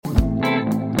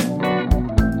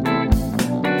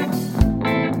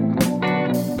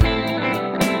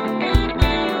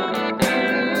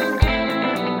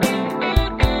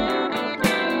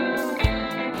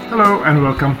and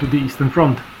welcome to the Eastern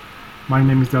Front. My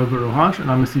name is Delbert Rojas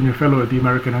and I'm a senior fellow at the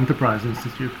American Enterprise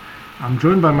Institute. I'm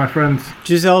joined by my friends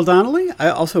Giselle Donnelly. I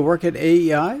also work at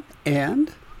AEI,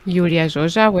 and Julia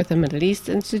Joja with the Middle East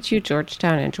Institute,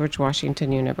 Georgetown and George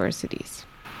Washington Universities.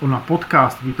 On our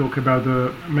podcast, we talk about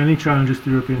the many challenges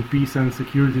to European peace and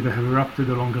security that have erupted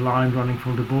along the line running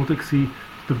from the Baltic Sea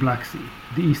to the Black Sea,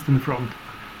 the Eastern Front,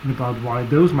 and about why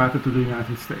those matter to the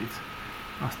United States.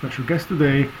 Our special guest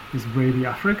today is Brady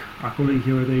Africk, our colleague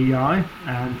here at AEI,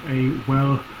 and a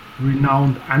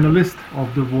well-renowned analyst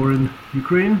of the war in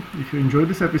Ukraine. If you enjoyed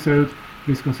this episode,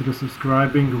 please consider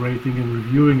subscribing, rating, and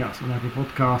reviewing us on Apple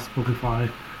Podcasts,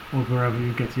 Spotify, or wherever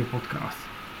you get your podcasts.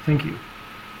 Thank you.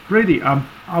 Brady,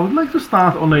 I would like to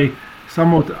start on a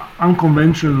somewhat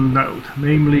unconventional note,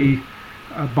 namely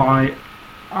by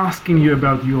asking you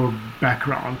about your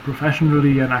background,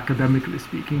 professionally and academically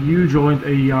speaking. You joined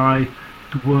AEI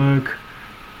to work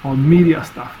on media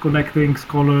stuff, connecting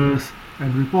scholars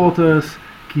and reporters,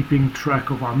 keeping track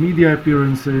of our media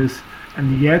appearances,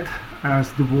 and yet,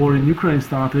 as the war in Ukraine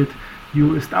started,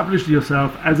 you established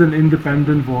yourself as an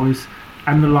independent voice,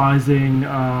 analyzing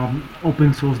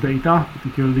open source data,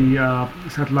 particularly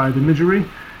satellite imagery,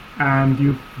 and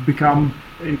you've become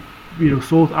a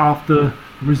sought after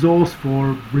resource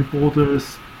for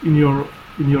reporters in your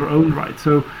own right.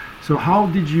 So how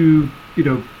did you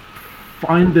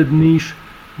find that niche?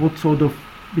 What sort of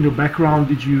background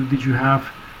did you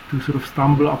have to sort of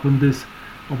stumble upon this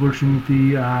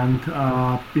opportunity, and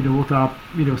what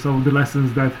are some of the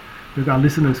lessons that our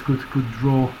listeners could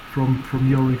draw from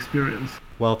your experience?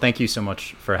 Well, thank you so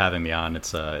much for having me on.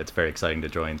 It's very exciting to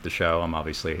join the show. I'm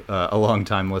obviously a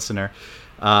long-time listener.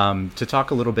 To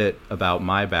talk a little bit about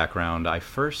my background, I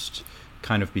first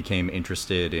kind of became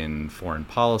interested in foreign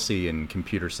policy and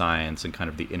computer science and kind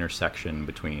of the intersection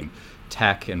between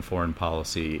tech and foreign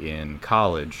policy in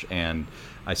college. And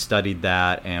I studied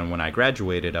that, and when I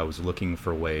graduated, I was looking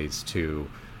for ways to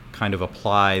kind of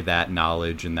apply that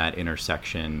knowledge and that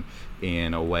intersection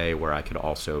in a way where I could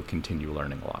also continue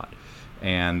learning a lot.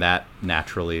 And that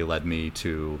naturally led me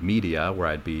to media, where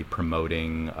I'd be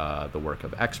promoting the work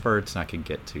of experts, and I could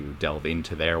get to delve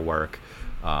into their work,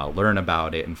 learn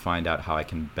about it, and find out how I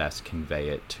can best convey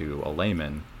it to a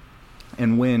layman.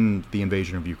 And when the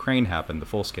invasion of Ukraine happened, the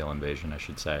full-scale invasion, I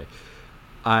should say,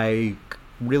 I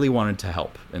really wanted to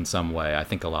help in some way. I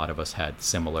think a lot of us had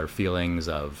similar feelings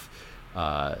of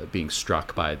being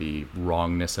struck by the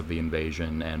wrongness of the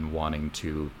invasion and wanting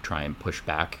to try and push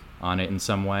back on it in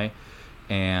some way.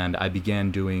 And I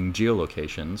began doing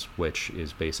geolocations, which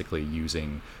is basically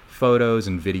using photos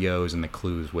and videos and the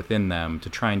clues within them to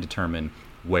try and determine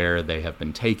where they have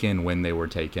been taken, when they were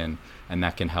taken, and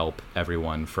that can help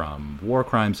everyone from war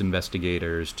crimes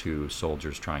investigators to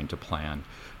soldiers trying to plan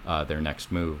their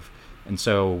next move. And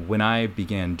so when I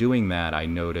began doing that, I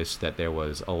noticed that there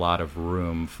was a lot of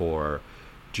room for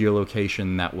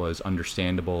geolocation that was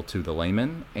understandable to the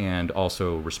layman and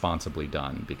also responsibly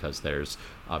done, because there's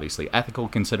obviously ethical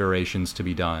considerations to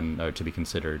be done, or to be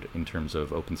considered in terms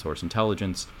of open source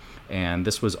intelligence. And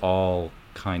this was all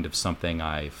kind of something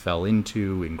I fell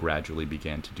into and gradually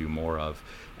began to do more of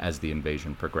as the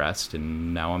invasion progressed,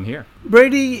 and now I'm here.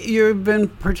 Brady, you've been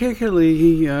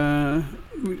particularly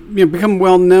become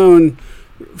well known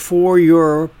for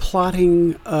your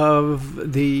plotting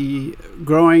of the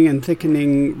growing and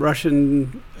thickening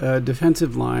Russian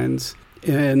defensive lines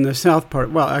in the south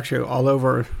part, well, actually all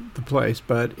over the place,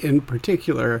 but in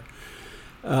particular,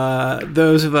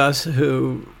 those of us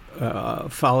who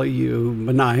follow you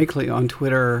maniacally on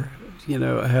Twitter,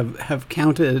 have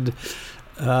counted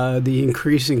the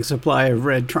increasing supply of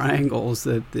red triangles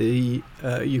that the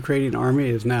Ukrainian army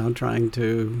is now trying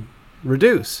to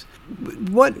reduce.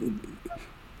 What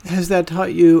has that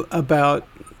taught you about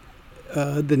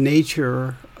the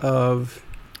nature of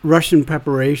Russian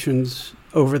preparations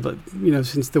over the,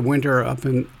 since the winter up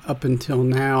until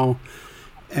now?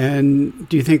 And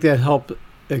do you think that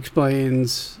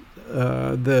explains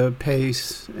the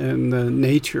pace and the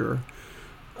nature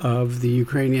of the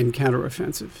Ukrainian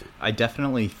counteroffensive? I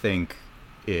definitely think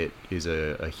it is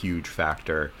a huge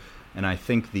factor, and I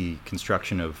think the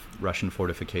construction of Russian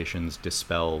fortifications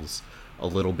dispels a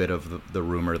little bit of the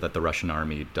rumor that the Russian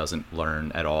army doesn't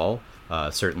learn at all.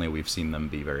 Certainly we've seen them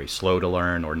be very slow to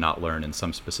learn or not learn in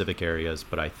some specific areas,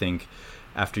 but I think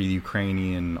after the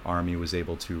Ukrainian army was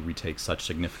able to retake such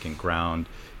significant ground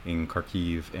in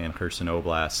Kharkiv and Kherson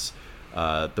Oblasts,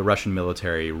 the Russian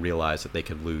military realized that they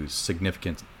could lose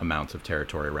significant amounts of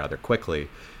territory rather quickly,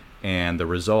 and the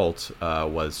result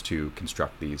was to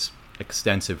construct these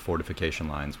extensive fortification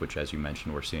lines, which, as you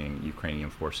mentioned, we're seeing Ukrainian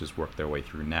forces work their way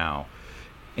through now.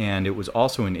 And it was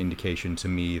also an indication to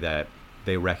me that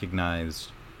they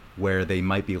recognized where they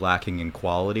might be lacking in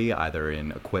quality, either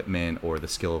in equipment or the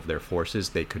skill of their forces,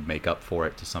 they could make up for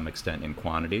it to some extent in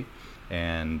quantity.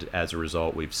 And as a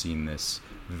result, we've seen this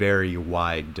very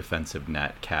wide defensive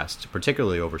net cast,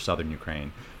 particularly over southern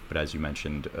Ukraine, but as you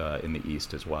mentioned, in the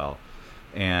east as well.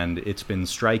 And it's been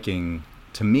striking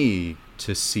to me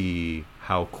to see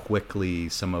how quickly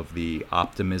some of the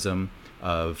optimism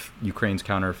of Ukraine's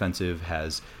counteroffensive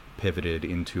has pivoted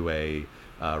into a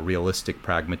realistic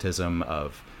pragmatism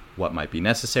of what might be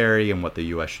necessary and what the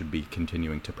U.S. should be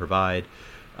continuing to provide.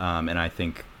 And I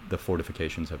think the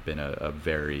fortifications have been a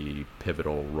very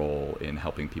pivotal role in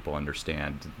helping people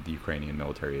understand the Ukrainian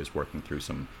military is working through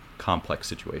some complex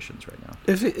situations right now.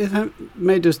 If I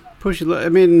may just push you, I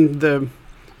mean, the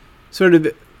sort of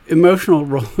emotional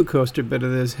roller coaster bit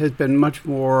of this has been much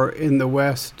more in the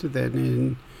West than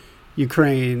in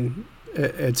Ukraine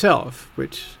itself,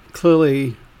 which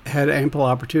clearly had ample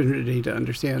opportunity to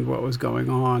understand what was going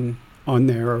on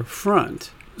their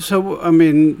front. So, I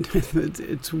mean,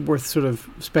 it's worth sort of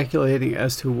speculating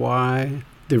as to why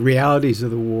the realities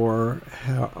of the war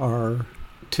are,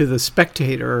 to the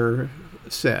spectator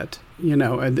set,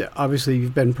 and obviously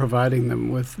you've been providing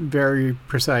them with very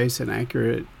precise and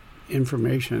accurate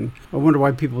information. I wonder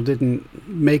why people didn't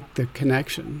make the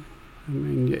connection. I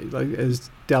mean, like as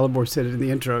Dalibor said in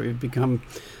the intro, you've become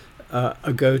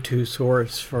a go-to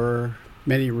source for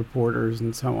many reporters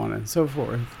and so on and so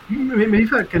forth. Maybe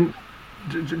if I can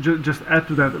just add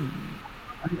to that,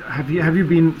 have you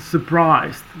been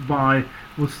surprised by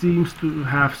what seems to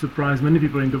have surprised many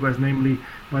people in the West, namely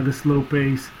by the slow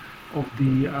pace of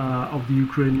the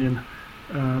Ukrainian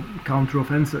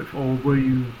counteroffensive, or were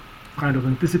you kind of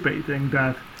anticipating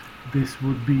that this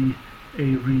would be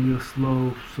a real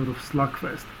slow sort of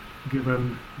slugfest,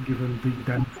 given the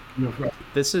density of Russia?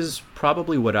 This is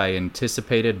probably what I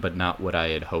anticipated, but not what I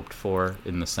had hoped for,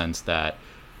 in the sense that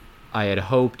I had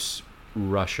hoped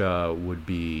Russia would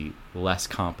be less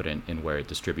competent in where it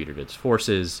distributed its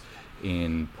forces,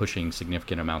 in pushing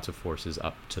significant amounts of forces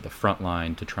up to the front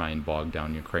line to try and bog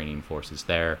down Ukrainian forces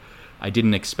there. I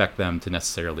didn't expect them to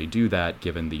necessarily do that,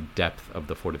 given the depth of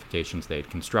the fortifications they had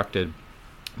constructed,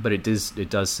 but it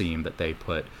does seem that they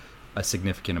put a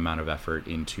significant amount of effort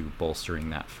into bolstering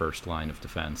that first line of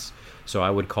defense. So I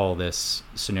would call this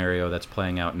scenario that's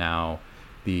playing out now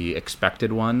the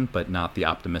expected one, but not the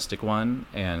optimistic one.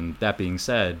 And that being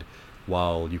said,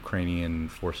 while Ukrainian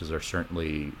forces are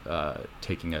certainly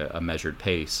taking a measured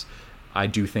pace, I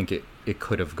do think it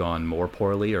could have gone more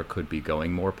poorly, or could be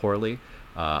going more poorly.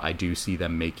 I do see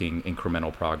them making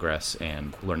incremental progress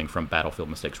and learning from battlefield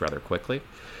mistakes rather quickly.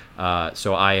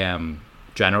 So I am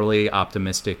generally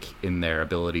optimistic in their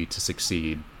ability to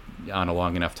succeed on a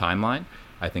long enough timeline.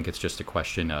 I think it's just a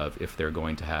question of if they're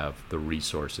going to have the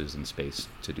resources and space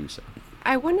to do so.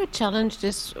 I want to challenge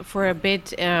this for a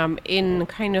bit in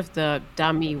kind of the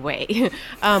dummy way,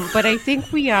 but I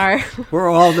think we are. We're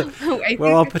all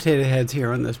potato heads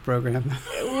here on this program.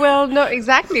 Well, no,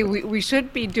 exactly. We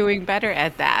should be doing better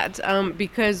at that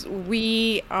because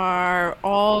we are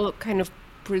all kind of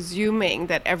presuming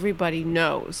that everybody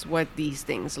knows what these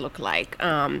things look like,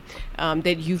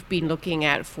 that you've been looking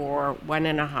at for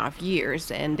 1.5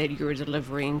 years and that you're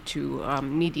delivering to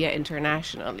media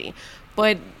internationally.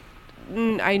 But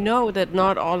I know that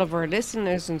not all of our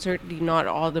listeners, and certainly not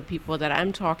all the people that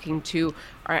I'm talking to,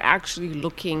 are actually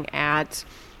looking at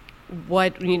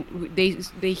what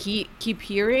they keep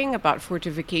hearing about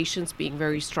fortifications being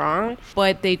very strong,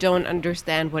 but they don't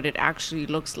understand what it actually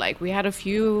looks like. We had a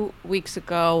few weeks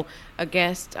ago a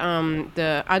guest,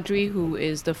 the Andriy, who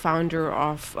is the founder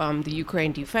of the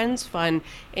Ukraine Defense Fund,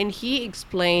 and he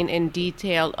explained in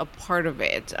detail a part of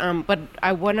it. But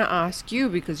I want to ask you,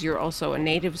 because you're also a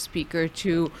native speaker,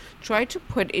 to try to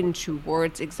put into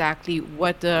words exactly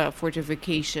what the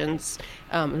fortifications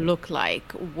look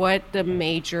like, what the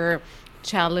major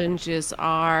challenges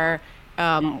are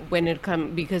when it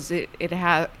comes, because it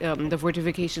has the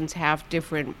fortifications have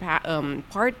different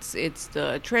parts. It's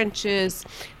the trenches,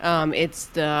 it's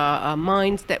the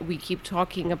mines that we keep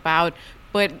talking about,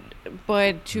 but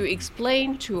to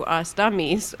explain to us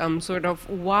dummies sort of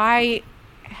why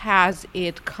has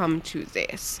it come to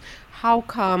this? How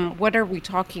come, what are we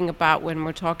talking about when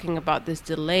we're talking about this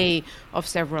delay of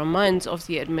several months of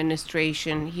the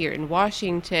administration here in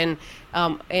Washington?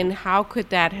 And how could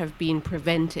that have been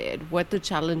prevented? What the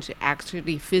challenge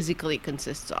actually physically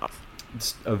consists of?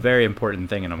 It's a very important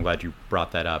thing, and I'm glad you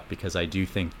brought that up, because I do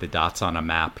think the dots on a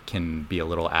map can be a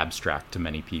little abstract to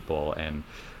many people. And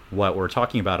what we're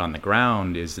talking about on the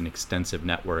ground is an extensive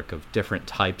network of different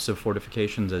types of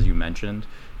fortifications, as you mentioned.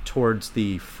 towards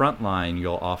the front line,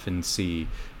 you'll often see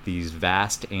these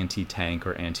vast anti-tank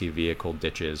or anti-vehicle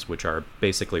ditches, which are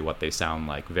basically what they sound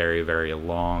like, very, very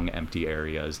long, empty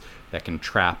areas that can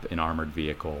trap an armored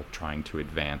vehicle trying to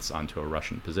advance onto a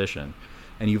Russian position.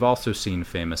 And you've also seen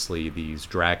famously these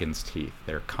dragon's teeth.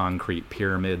 They're concrete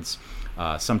pyramids,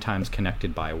 sometimes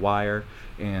connected by wire,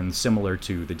 and similar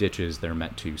to the ditches, they're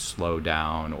meant to slow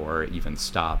down or even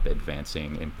stop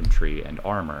advancing infantry and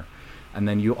armor. And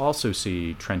then you also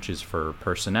see trenches for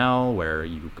personnel, where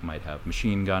you might have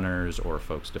machine gunners or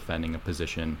folks defending a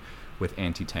position with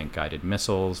anti-tank guided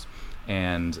missiles.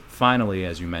 And finally,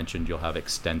 as you mentioned, you'll have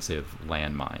extensive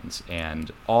landmines.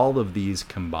 And all of these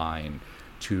combine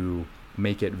to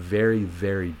make it very,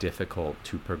 very difficult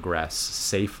to progress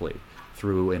safely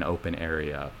through an open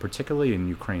area, particularly in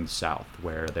Ukraine's south,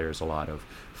 where there's a lot of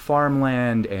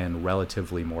farmland and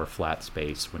relatively more flat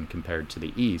space when compared to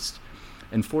the east.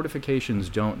 And fortifications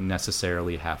don't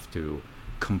necessarily have to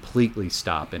completely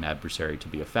stop an adversary to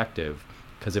be effective,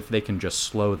 because if they can just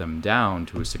slow them down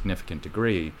to a significant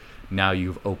degree, now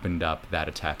you've opened up that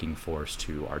attacking force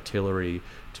to artillery,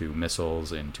 to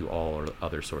missiles, and to all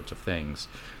other sorts of things.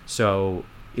 So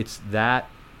it's that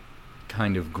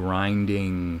kind of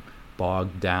grinding,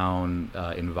 bogged down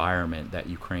environment that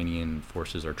Ukrainian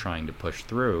forces are trying to push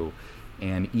through.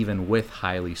 And even with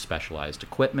highly specialized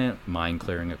equipment, mine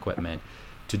clearing equipment,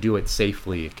 to do it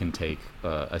safely, it can take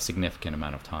a significant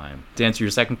amount of time. To answer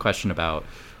your second question about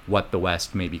what the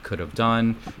West maybe could have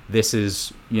done, this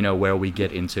is, where we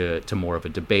get into more of a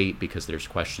debate, because there's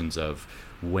questions of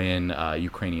when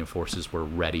Ukrainian forces were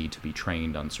ready to be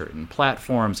trained on certain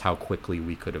platforms, how quickly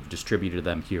we could have distributed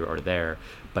them here or there.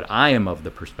 But I am of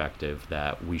the perspective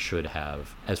that we should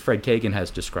have, as Fred Kagan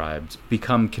has described,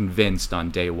 become convinced on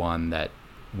day one that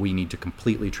we need to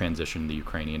completely transition the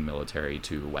Ukrainian military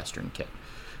to Western kit.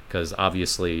 Because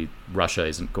obviously Russia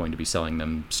isn't going to be selling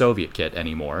them Soviet kit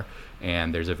anymore,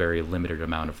 and there's a very limited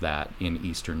amount of that in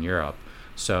Eastern Europe.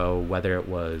 So whether it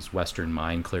was Western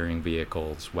mine-clearing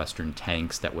vehicles, Western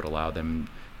tanks that would allow them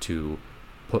to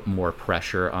put more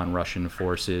pressure on Russian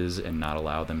forces and not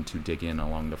allow them to dig in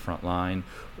along the front line,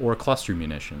 or cluster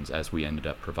munitions, as we ended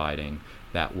up providing,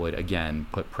 that would, again,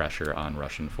 put pressure on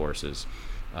Russian forces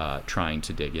trying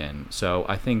to dig in. So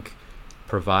I think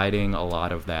providing a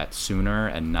lot of that sooner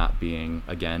and not being,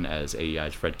 again, as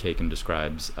AEI's Fred Kagan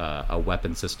describes, a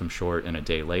weapon system short and a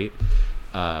day late,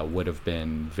 would have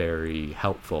been very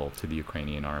helpful to the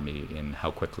Ukrainian army in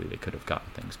how quickly they could have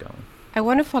gotten things going. I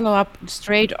want to follow up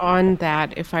straight on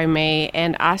that, if I may,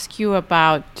 and ask you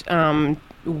about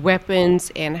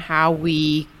weapons and how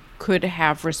we could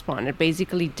have responded.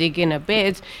 Basically dig in a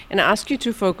bit and ask you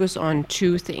to focus on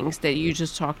two things that you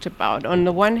just talked about. On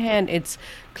the one hand, it's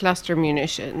cluster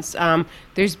munitions.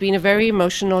 There's been a very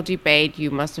emotional debate,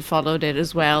 you must have followed it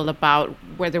as well, about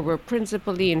whether we're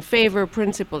principally in favor,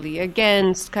 principally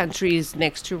against. Countries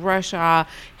next to Russia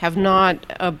have not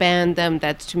banned them.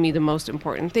 That's, to me, the most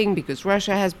important thing, because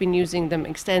Russia has been using them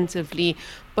extensively,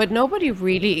 but nobody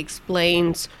really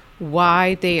explains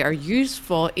why they are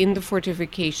useful in the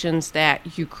fortifications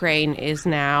that Ukraine is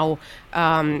now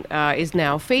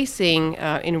facing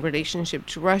in relationship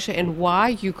to Russia, and why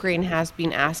Ukraine has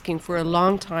been asking for a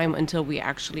long time until we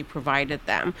actually provided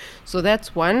them. So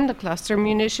that's one, the cluster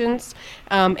munitions,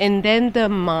 and then the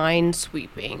mine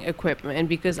sweeping equipment,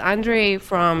 because Andre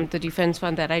from the Defense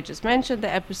Fund that I just mentioned, the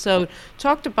episode,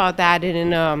 talked about that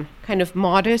in a kind of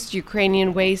modest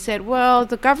Ukrainian way, said, well,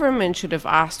 the government should have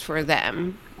asked for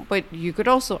them. But you could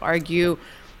also argue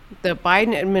the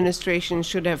Biden administration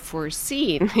should have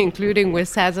foreseen, including with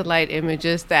satellite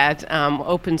images, that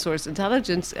open source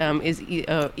intelligence is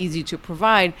easy to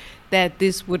provide, that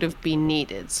this would have been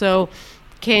needed. So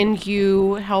can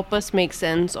you help us make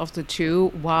sense of the two,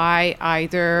 why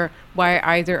either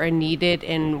are needed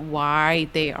and why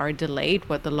they are delayed,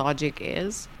 what the logic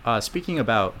is? Speaking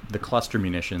about the cluster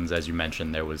munitions, as you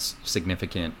mentioned, there was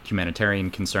significant humanitarian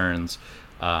concerns.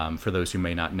 For those who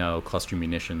may not know, cluster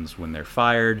munitions, when they're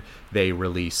fired, they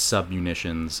release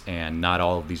sub-munitions, and not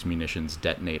all of these munitions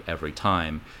detonate every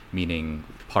time, meaning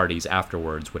parties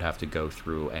afterwards would have to go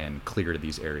through and clear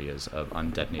these areas of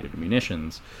undetonated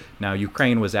munitions. Now,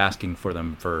 Ukraine was asking for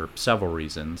them for several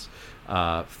reasons.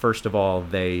 First of all,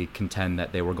 they contend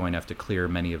that they were going to have to clear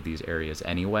many of these areas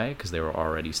anyway, because they were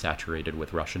already saturated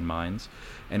with Russian mines.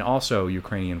 And also,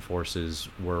 Ukrainian forces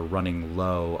were running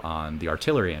low on the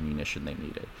artillery ammunition they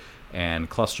needed. And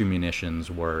cluster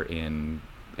munitions were in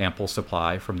ample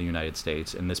supply from the United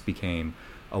States, and this became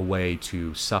a way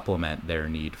to supplement their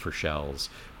need for shells,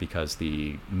 because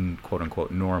the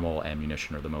quote-unquote normal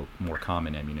ammunition, or the more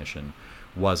common ammunition,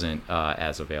 wasn't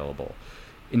as available.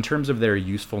 In terms of their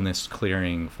usefulness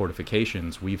clearing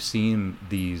fortifications, we've seen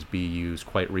these be used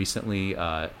quite recently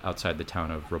outside the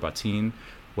town of Robotyne,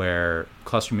 where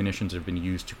cluster munitions have been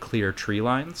used to clear tree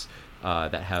lines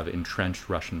that have entrenched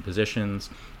Russian positions.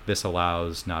 This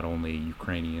allows not only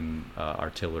Ukrainian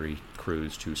artillery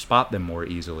crews to spot them more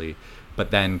easily,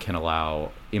 but then can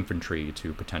allow infantry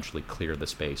to potentially clear the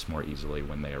space more easily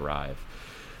when they arrive.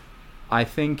 I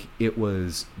think it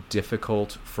was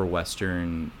difficult for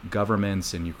Western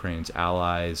governments and Ukraine's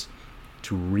allies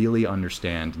to really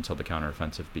understand until the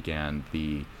counteroffensive began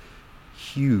the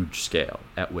huge scale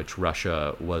at which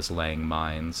Russia was laying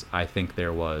mines. I think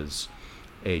there was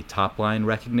a top-line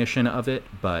recognition of it,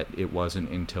 but it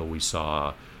wasn't until we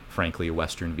saw, frankly,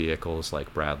 Western vehicles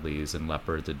like Bradleys and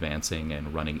Leopards advancing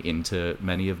and running into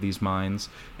many of these mines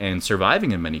and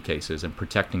surviving in many cases and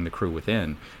protecting the crew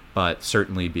within, but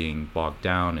certainly being bogged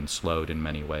down and slowed in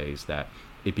many ways, that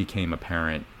it became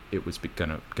apparent it was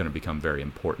going to become very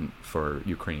important for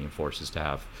Ukrainian forces to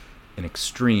have an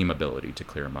extreme ability to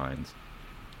clear mines.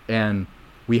 And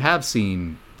we have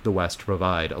seen the West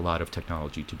provide a lot of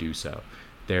technology to do so.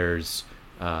 There's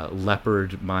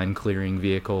Leopard mine-clearing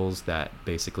vehicles that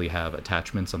basically have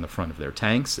attachments on the front of their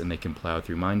tanks, and they can plow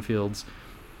through minefields.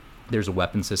 There's a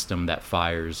weapon system that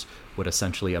fires what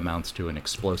essentially amounts to an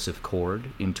explosive cord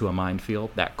into a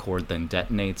minefield. That cord then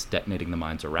detonates, detonating the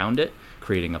mines around it,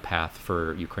 creating a path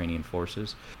for Ukrainian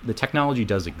forces. The technology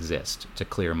does exist to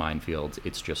clear minefields.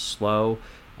 It's just slow,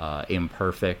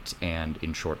 imperfect, and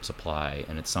in short supply,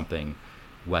 and it's something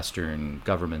Western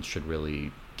governments should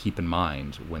really keep in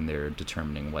mind when they're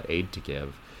determining what aid to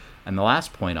give. And the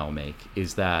last point I'll make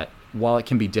is that while it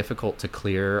can be difficult to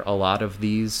clear a lot of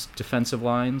these defensive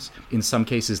lines, in some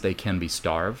cases they can be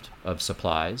starved of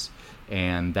supplies.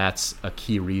 And that's a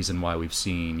key reason why we've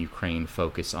seen Ukraine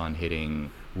focus on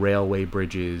hitting railway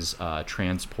bridges,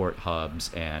 transport hubs,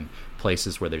 and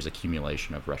places where there's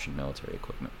accumulation of Russian military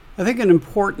equipment. I think an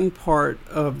important part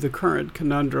of the current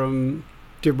conundrum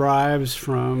derives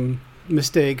from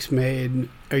mistakes made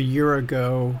a year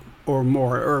ago or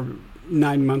more, or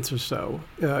 9 months or so,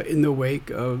 in the wake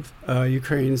of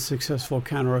Ukraine's successful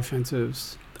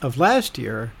counteroffensives of last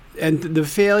year. And the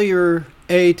failure,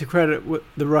 to credit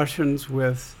the Russians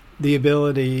with the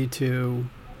ability to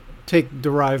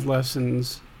derive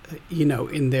lessons,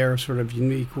 in their sort of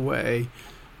unique way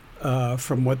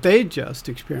from what they just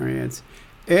experienced.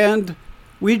 And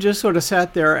we just sort of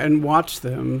sat there and watched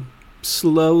them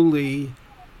slowly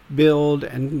build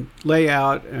and lay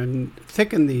out and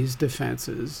thicken these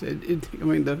defenses.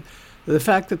 The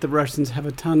fact that the Russians have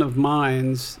a ton of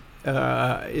mines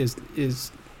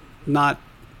is not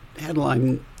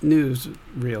headline news,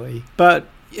 really. But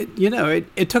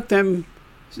it took them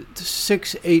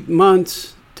 6-8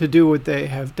 months to do what they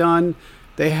have done.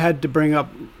 They had to bring up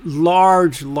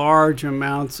large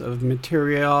amounts of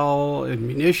material and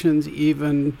munitions,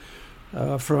 even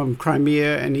from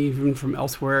Crimea and even from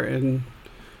elsewhere in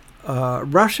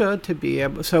Russia, to be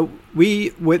able. So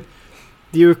the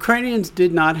Ukrainians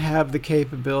did not have the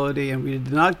capability, and we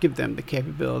did not give them the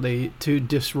capability to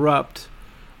disrupt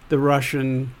the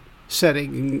Russian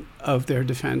setting of their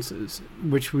defenses,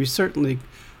 which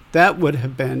that would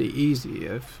have been easy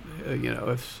if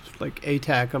like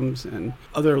ATACMS and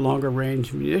other longer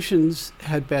range munitions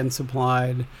had been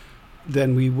supplied.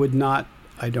 Then we would not,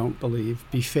 I don't believe,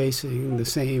 be facing the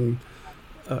same,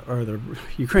 or the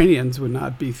Ukrainians would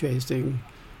not be facing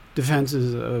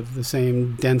defenses of the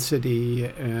same density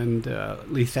and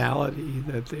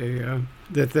lethality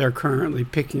that they're currently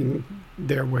picking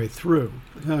their way through.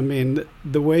 I mean,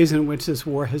 the ways in which this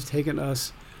war has taken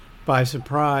us by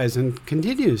surprise and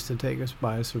continues to take us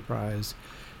by surprise,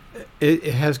 it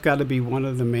has got to be one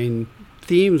of the main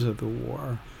themes of the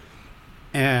war.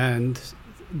 And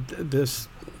this,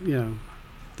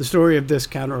 the story of this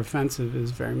counteroffensive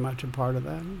is very much a part of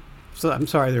that. So I'm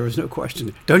sorry, there was no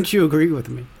question. Don't you agree with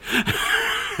me?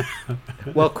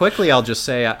 Well, quickly, I'll just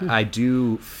say I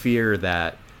do fear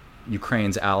that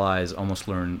Ukraine's allies almost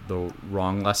learned the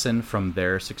wrong lesson from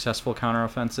their successful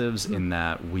counteroffensives, in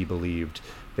that we believed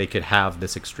they could have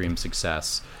this extreme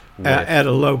success with at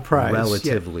a low price,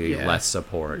 relatively less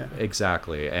support. Yeah.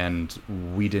 Exactly. And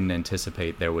we didn't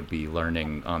anticipate there would be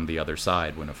learning on the other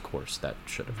side, when of course that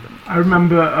should have been. I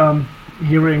remember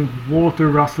hearing Walter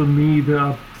Russell Mead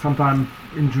sometime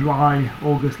in July,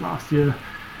 August last year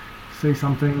say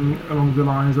something along the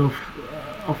lines of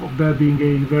there being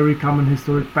a very common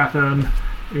historic pattern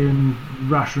in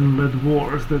Russian-led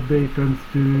wars, that they tend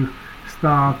to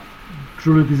start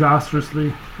truly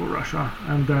disastrously for Russia,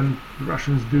 and then the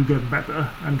Russians do get better.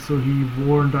 And so he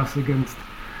warned us against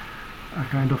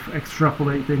kind of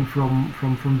extrapolating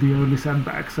from the early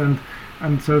setbacks. And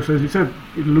so as you said,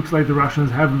 it looks like the Russians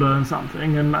have learned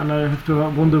something, and I have to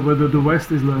wonder whether the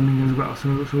West is learning as well.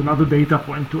 So another data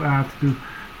point to add to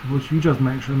what you just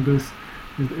mentioned is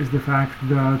the fact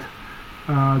that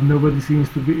nobody seems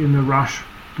to be in a rush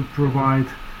to provide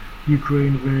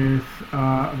Ukraine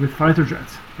with fighter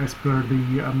jets, as per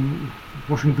the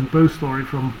Washington Post story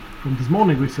from this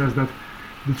morning, which says that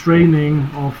the training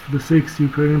of the 6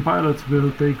 Ukrainian pilots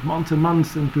will take months and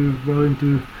months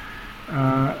into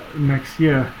next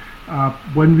year.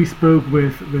 When we spoke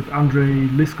with Andrei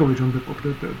Liskovich on the book,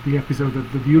 the episode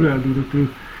that you alluded to,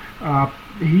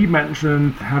 he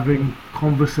mentioned having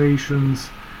conversations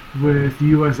with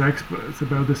US experts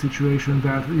about the situation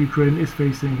that Ukraine is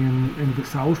facing in the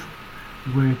south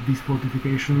with these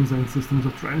fortifications and systems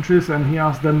of trenches, and he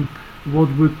asked them what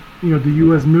would the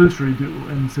US military do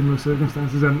in similar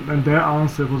circumstances, and their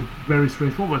answer was very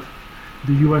straightforward.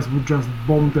 The US would just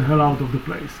bomb the hell out of the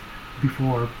place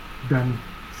before then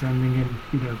sending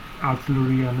in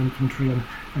artillery and infantry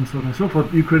and so on and so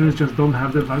forth. Ukrainians just don't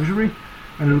have that luxury,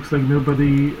 and it looks like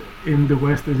nobody in the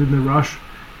West is in a rush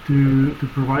to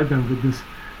provide them with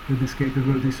this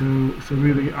capability. So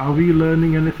really, are we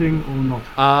learning anything or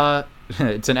not?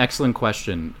 It's an excellent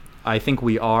question. I think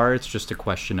we are. It's just a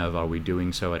question of, are we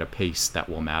doing so at a pace that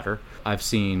will matter? I've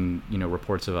seen,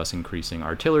 reports of us increasing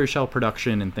artillery shell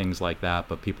production and things like that,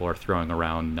 but people are throwing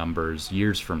around numbers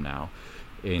years from now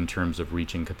in terms of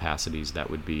reaching capacities that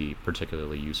would be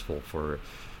particularly useful for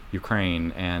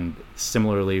Ukraine. And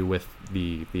similarly with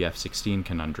the F-16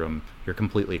 conundrum, you're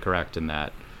completely correct in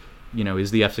that,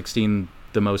 is the F-16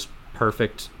 the most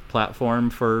perfect platform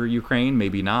for Ukraine?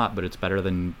 Maybe not, but it's better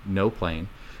than no plane.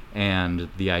 And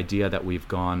the idea that we've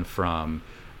gone from,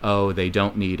 oh, they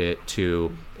don't need it,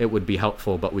 to it would be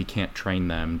helpful but we can't train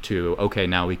them, to okay,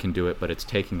 now we can do it but it's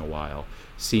taking a while,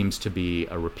 seems to be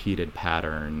a repeated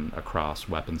pattern across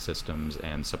weapon systems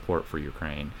and support for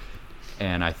Ukraine.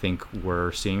 And I think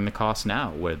we're seeing the cost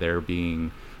now, where they're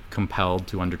being compelled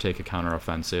to undertake a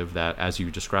counteroffensive that, as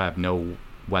you described, no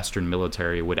Western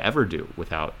military would ever do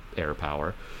without air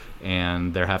power.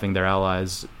 And they're having their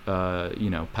allies,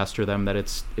 pester them that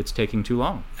it's taking too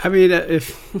long. I mean,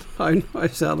 if I know I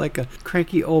sound like a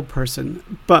cranky old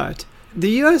person, but the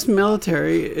U.S.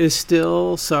 military is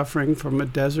still suffering from a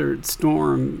Desert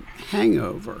Storm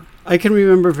hangover. I can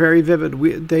remember very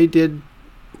vividly, they did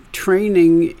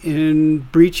training in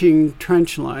breaching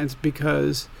trench lines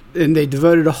and they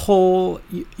devoted a whole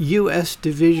U.S.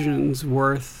 division's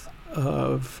worth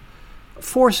of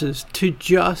forces to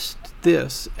just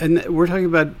this. And we're talking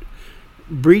about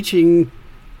breaching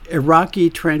Iraqi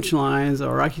trench lines,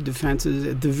 Iraqi defenses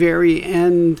at the very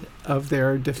end of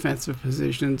their defensive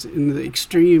positions in the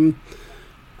extreme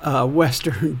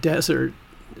western desert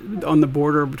on the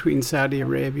border between Saudi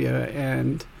Arabia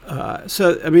and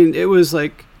it was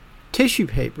like tissue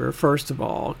paper, first of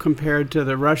all, compared to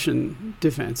the Russian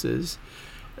defenses.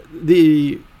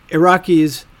 The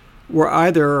Iraqis were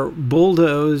either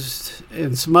bulldozed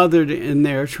and smothered in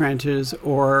their trenches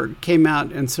or came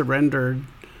out and surrendered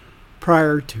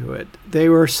prior to it. They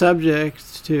were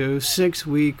subject to 6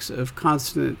 weeks of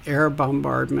constant air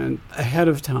bombardment ahead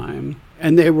of time.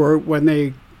 And when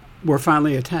they were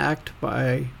finally attacked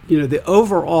by, the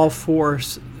overall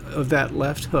force of that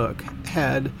left hook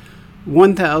had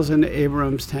 1,000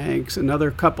 Abrams tanks,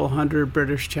 another couple hundred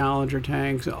British Challenger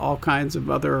tanks, all kinds of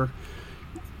other,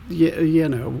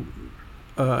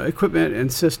 equipment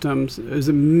and systems. It was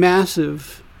a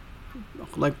massive,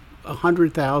 like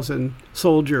 100,000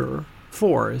 soldier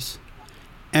force,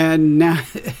 and now,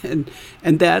 and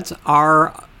that's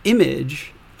our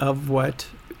image of what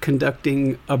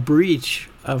conducting a breach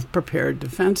of prepared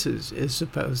defenses is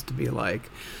supposed to be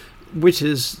like, which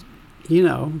is,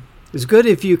 it's good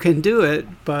if you can do it,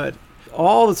 but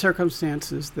all the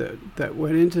circumstances that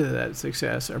went into that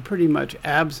success are pretty much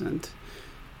absent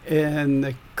in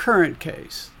the current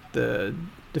case. The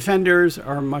defenders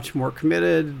are much more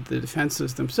committed. The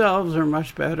defenses themselves are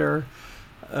much better.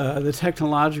 The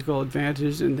technological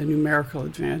advantage and the numerical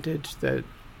advantage that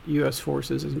U.S.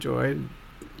 forces enjoyed,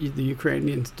 the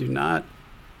Ukrainians do not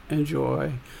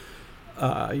enjoy.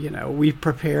 We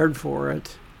prepared for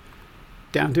it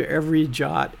down to every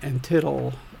jot and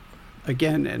tittle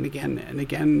again and again and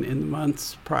again in the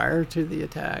months prior to the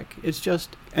attack. It's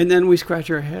just, and then we scratch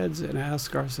our heads and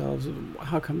ask ourselves,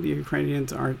 how come the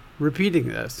Ukrainians aren't repeating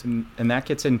this? And that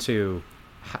gets into,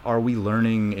 are we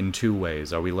learning in two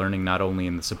ways? Are we learning not only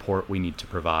in the support we need to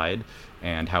provide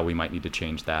and how we might need to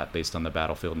change that based on the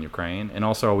battlefield in Ukraine, and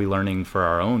also are we learning for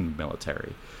our own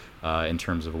military? in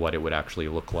terms of what it would actually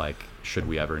look like should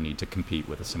we ever need to compete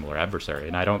with a similar adversary.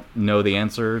 And I don't know the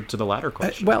answer to the latter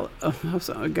question.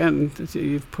 Again,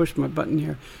 you've pushed my button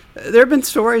here. There have been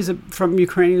stories from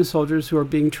Ukrainian soldiers who are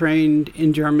being trained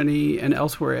in Germany and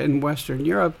elsewhere in Western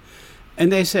Europe,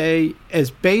 and they say as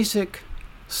basic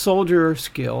soldier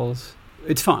skills,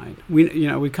 it's fine.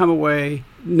 We come away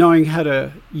knowing how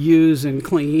to use and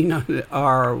clean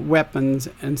our weapons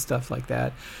and stuff like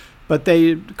that. But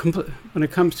when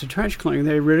it comes to trench clearing,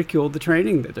 they ridicule the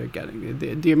training that they're getting.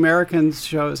 The Americans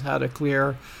show us how to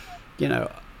clear,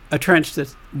 a trench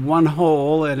that's one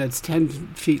hole and it's 10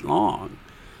 feet long.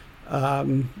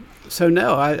 So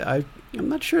no, I'm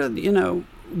not sure,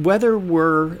 whether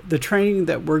the training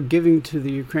that we're giving to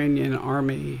the Ukrainian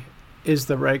army is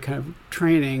the right kind of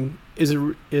training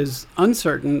is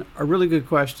uncertain, a really good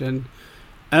question.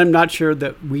 And I'm not sure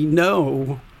that we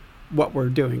know what we're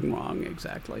doing wrong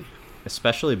exactly.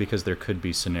 Especially because there could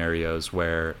be scenarios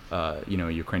where, a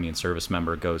Ukrainian service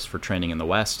member goes for training in the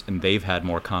West and they've had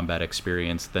more combat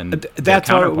experience than their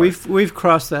counterpart. We've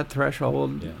crossed that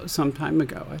threshold some time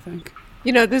ago, I think.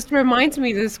 This reminds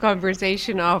me, this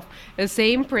conversation, of the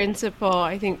same principle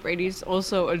I think Brady's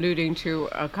also alluding to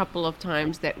a couple of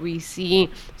times that we see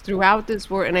throughout this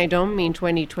war, and I don't mean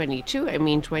 2022, I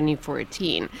mean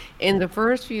 2014. In the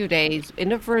first few days, in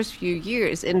the first few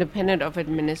years, independent of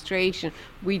administration,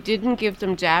 we didn't give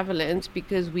them javelins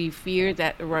because we feared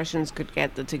that the Russians could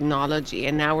get the technology,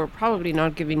 and now we're probably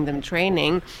not giving them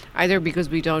training, either because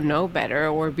we don't know better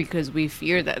or because we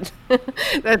fear that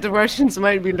that the Russians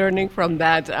might be learning from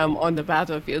that on the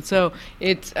battlefield. So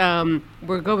it's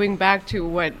we're going back to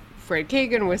what Fred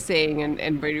Kagan was saying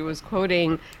and Brady was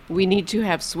quoting, we need to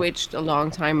have switched a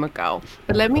long time ago.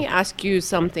 But let me ask you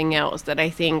something else that I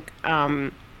think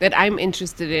that I'm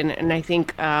interested in, and I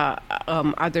think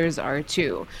others are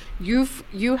too.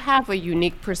 You have a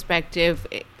unique perspective,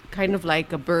 kind of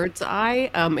like a bird's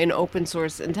eye in open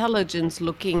source intelligence,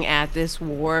 looking at this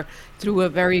war through a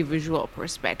very visual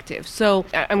perspective. So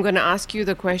I'm going to ask you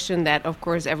the question that, of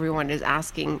course, everyone is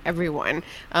asking everyone,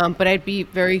 but I'd be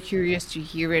very curious to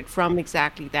hear it from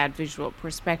exactly that visual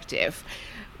perspective.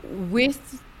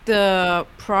 With the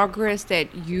progress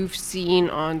that you've seen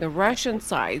on the Russian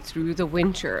side through the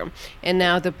winter, and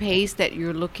now the pace that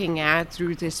you're looking at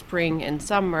through the spring and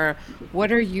summer,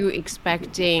 what are you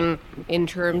expecting in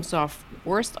terms of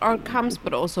worst outcomes,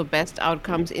 but also best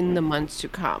outcomes in the months to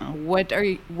come? What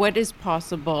is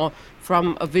possible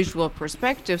from a visual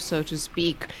perspective, so to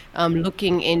speak,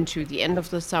 looking into the end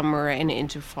of the summer and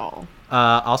into fall?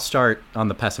 I'll start on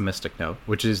the pessimistic note,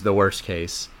 which is the worst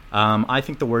case. I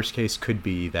think the worst case could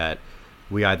be that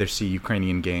we either see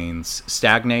Ukrainian gains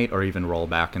stagnate or even roll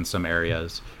back in some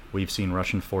areas. We've seen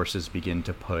Russian forces begin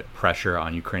to put pressure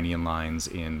on Ukrainian lines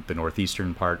in the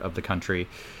northeastern part of the country,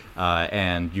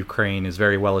 and Ukraine is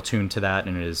very well attuned to that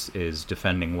and is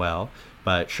defending well.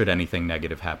 But should anything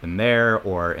negative happen there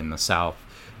or in the south,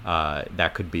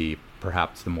 that could be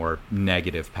perhaps the more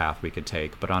negative path we could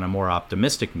take. But on a more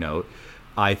optimistic note,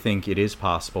 I think it is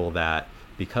possible that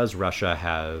because Russia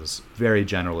has, very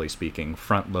generally speaking,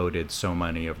 front-loaded so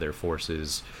many of their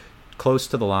forces close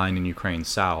to the line in Ukraine's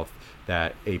south,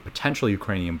 that a potential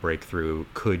Ukrainian breakthrough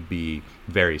could be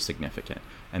very significant,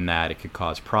 and that it could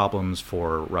cause problems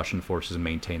for Russian forces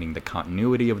maintaining the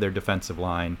continuity of their defensive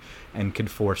line and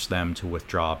could force them to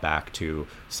withdraw back to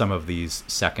some of these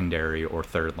secondary or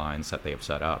third lines that they have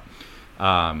set up.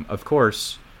 Of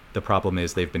course, the problem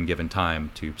is they've been given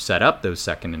time to set up those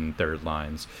second and third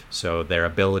lines, so their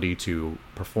ability to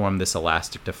perform this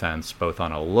elastic defense, both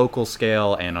on a local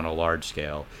scale and on a large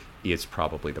scale, is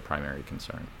probably the primary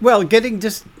concern. Well,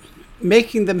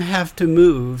 making them have to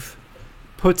move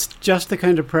puts just the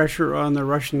kind of pressure on the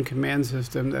Russian command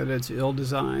system that it's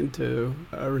ill-designed to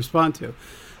respond to.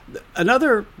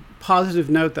 Another positive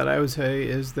note that I would say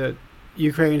is that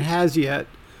Ukraine has yet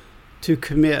to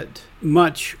commit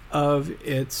much of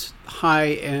its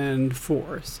high-end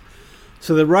force.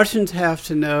 So the Russians have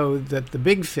to know that the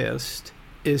big fist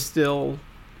is still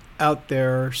out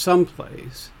there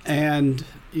someplace. And,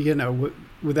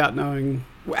 without knowing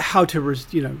how to,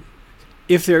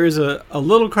 if there is a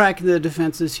little crack in the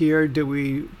defenses here, do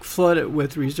we flood it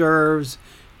with reserves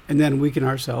and then weaken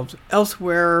ourselves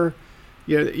elsewhere?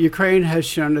 Ukraine has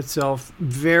shown itself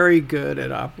very good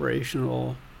at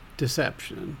operational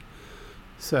deception.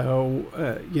 So,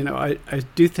 I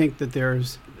do think that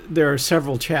there are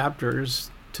several chapters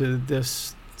to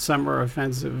this summer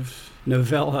offensive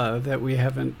novella that we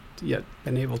haven't yet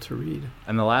been able to read.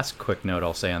 And the last quick note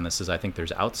I'll say on this is I think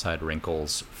there's outside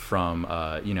wrinkles from,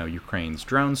 Ukraine's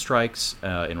drone strikes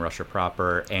in Russia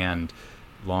proper and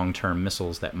long-term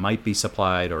missiles that might be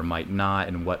supplied or might not,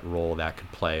 and what role that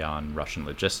could play on Russian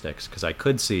logistics. Because I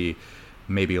could see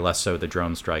maybe less so the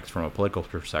drone strikes from a political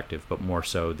perspective, but more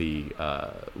so the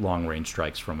long-range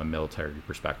strikes from a military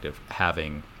perspective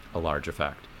having a large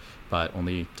effect. But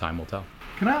only time will tell.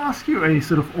 Can I ask you a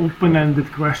sort of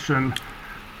open-ended question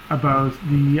about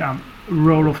the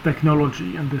role of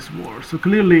technology in this war? So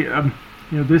clearly,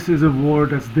 this is a war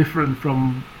that's different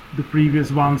from the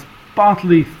previous ones,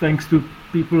 partly thanks to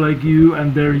people like you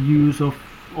and their use of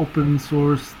open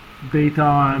source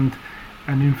data and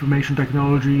information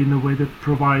technology in a way that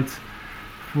provides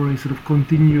for a sort of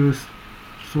continuous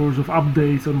source of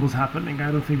updates on what's happening.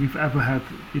 I don't think we've ever had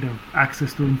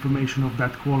access to information of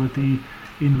that quality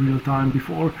in real time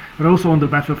before. But also on the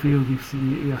battlefield, we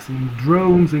are seeing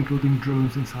drones, including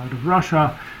drones inside of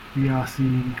Russia. We are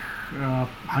seeing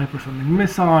hypersonic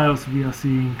missiles. We are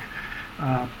seeing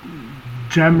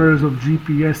jammers of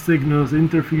GPS signals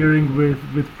interfering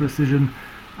with precision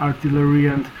artillery,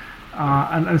 and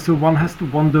so one has to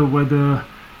wonder whether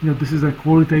this is a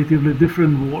qualitatively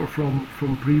different war from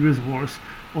previous wars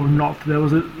or not. There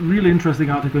was a really interesting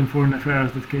article in Foreign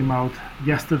Affairs that came out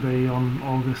yesterday on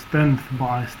August 10th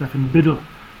by Stephen Biddle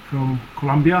from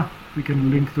Columbia. We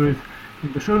can link to it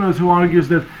in the show notes, who argues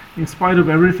that in spite of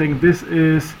everything, this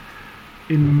is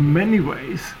in many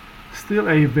ways still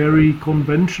a very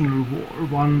conventional war,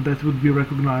 one that would be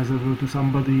recognizable to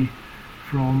somebody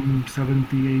from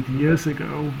 70, 80 years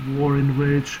ago, war in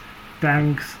which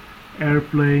tanks,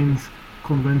 airplanes,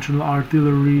 conventional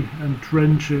artillery and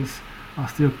trenches are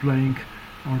still playing,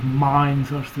 or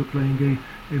mines are still playing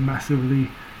a massively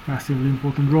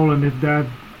important role. And if there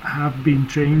have been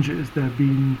changes, there have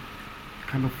been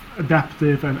kind of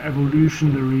adaptive and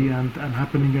evolutionary and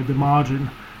happening at the margin,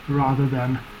 rather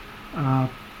than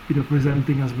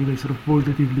presenting us with a sort of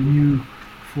positively new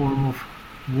form of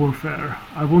warfare.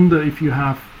 I wonder if you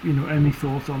have any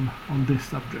thoughts on this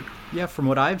subject. Yeah, from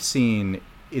what I've seen,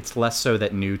 it's less so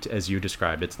that as you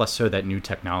described, it's less so that new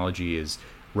technology is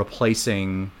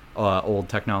replacing old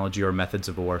technology or methods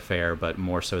of warfare, but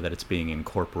more so that it's being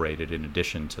incorporated in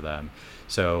addition to them.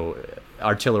 So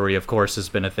artillery, of course, has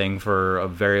been a thing for a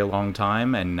very long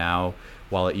time, and now,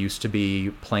 while it used to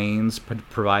be planes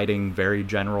providing very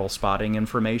general spotting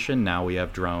information, now we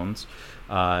have drones.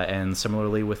 And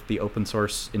similarly with the open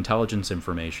source intelligence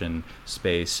information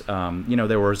space,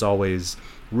 there was always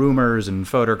rumors and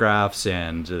photographs,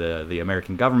 and the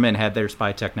American government had their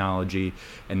spy technology,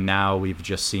 and now we've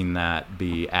just seen that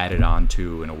be added on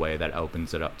to in a way that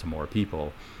opens it up to more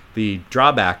people. The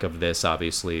drawback of this,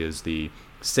 obviously, is the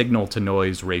signal to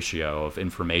noise ratio of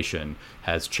information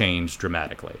has changed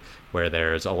dramatically, where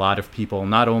there's a lot of people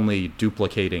not only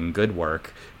duplicating good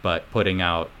work, but putting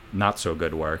out not so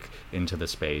good work into the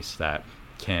space that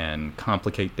can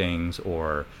complicate things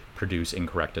or produce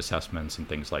incorrect assessments and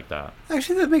things like that.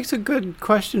 Actually, that makes a good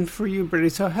question for you, Brady.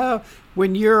 So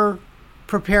when you're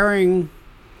preparing,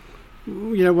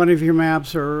 one of your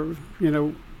maps, or,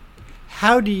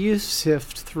 how do you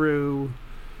sift through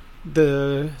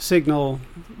the signal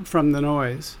from the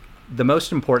noise? The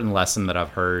most important lesson that I've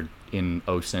heard in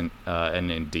OSINT,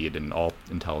 and indeed in all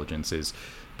intelligence, is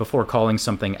before calling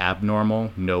something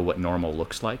abnormal, know what normal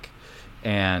looks like.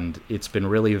 And it's been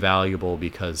really valuable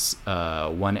because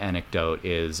one anecdote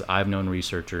is I've known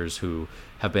researchers who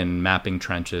have been mapping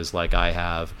trenches like I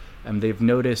have, and they've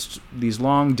noticed these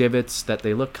long divots that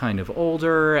they look kind of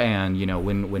older, and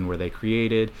when were they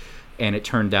created? And it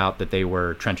turned out that they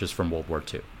were trenches from World War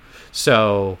II.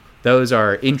 So those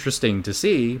are interesting to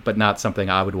see, but not something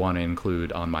I would want to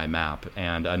include on my map.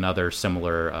 And another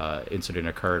similar incident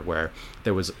occurred where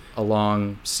there was a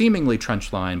long, seemingly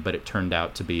trench line, but it turned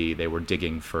out to be they were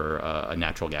digging for a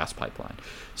natural gas pipeline.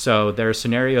 So there are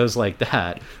scenarios like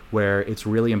that where it's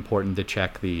really important to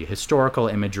check the historical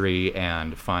imagery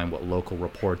and find what local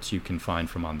reports you can find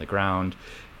from on the ground.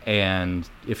 And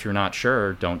if you're not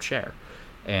sure, don't share.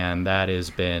 And that has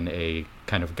been a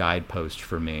kind of guidepost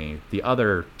for me. The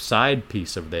other side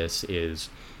piece of this is,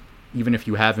 even if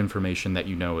you have information that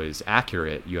is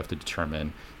accurate, you have to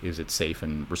determine, is it safe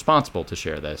and responsible to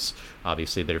share this?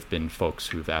 Obviously, there have been folks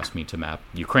who've asked me to map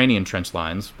Ukrainian trench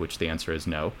lines, which the answer is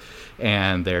no.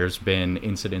 And there's been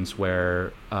incidents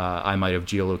where I might have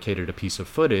geolocated a piece of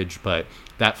footage, but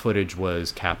that footage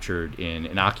was captured in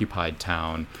an occupied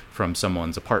town from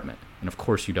someone's apartment. And of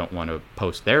course, you don't want to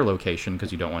post their location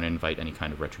because you don't want to invite any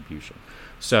kind of retribution.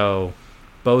 So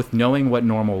both knowing what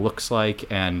normal looks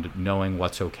like and knowing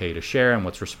what's okay to share and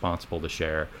what's responsible to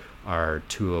share are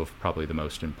two of probably the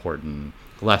most important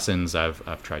lessons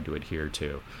I've tried to adhere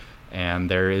to.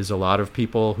 And there is a lot of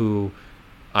people who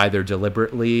either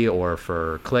deliberately or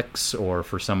for clicks or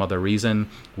for some other reason,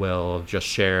 will just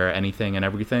share anything and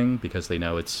everything because they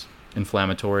know it's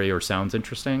inflammatory or sounds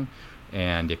interesting.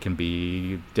 And it can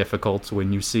be difficult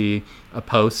when you see a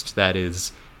post that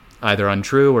is either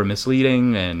untrue or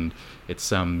misleading, and it's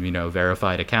some,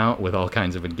 verified account with all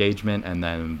kinds of engagement, and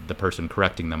then the person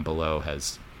correcting them below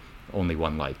has only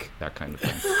one like, that kind of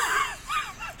thing.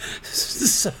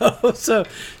 So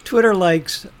Twitter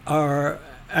likes are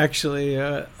actually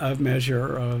a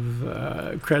measure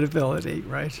of credibility,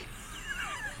 right?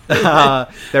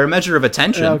 They're a measure of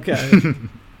attention. Okay.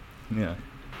 Yeah.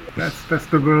 That's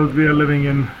the world we are living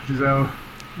in, Giselle.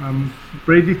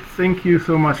 Brady, thank you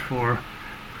so much for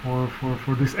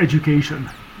this education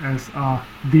as a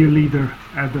dear leader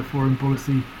at the Foreign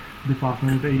Policy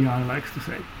Department at AEI likes to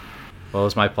say. Well, it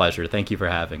was my pleasure. Thank you for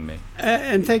having me.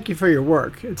 And thank you for your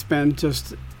work. It's been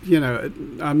just,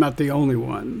 I'm not the only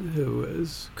one who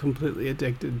is completely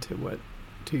addicted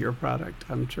to your product,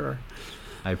 I'm sure.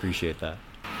 I appreciate that.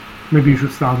 Maybe you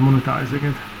should start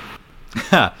monetizing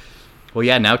it. Well,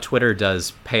 yeah, now Twitter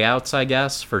does payouts, I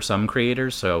guess, for some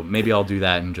creators. So maybe I'll do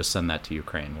that and just send that to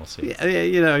Ukraine. We'll see.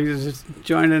 Yeah, you just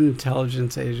join an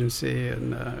intelligence agency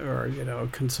and or a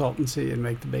consultancy and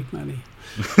make the big money.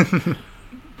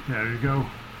 There you go.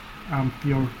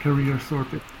 Your career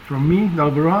sorted. From me,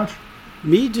 Del Barrage.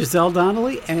 Me, Giselle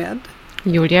Donnelly, and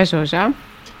Julia Joja.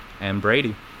 And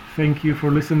Brady. Thank you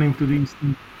for listening to these.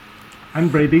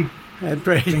 And Brady. And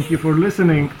Brady. Thank you for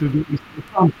listening to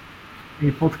the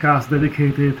a podcast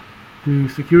dedicated to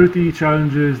security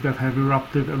challenges that have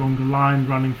erupted along the line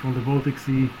running from the Baltic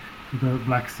Sea to the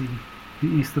Black Sea, the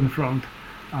Eastern Front.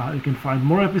 You can find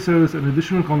more episodes and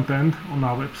additional content on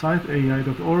our website,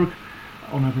 aei.org,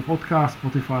 on Apple Podcasts,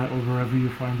 Spotify, or wherever you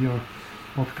find your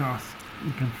podcasts.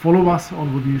 You can follow us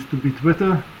on what used to be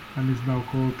Twitter and is now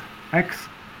called X.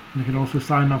 And you can also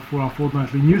sign up for our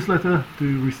fortnightly newsletter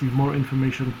to receive more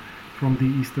information from the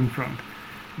Eastern Front.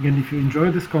 Again, if you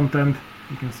enjoy this content,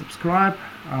 you can subscribe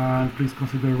and please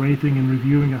consider rating and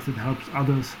reviewing as it helps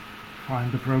others find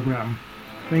the program.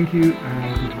 Thank you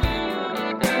and goodbye.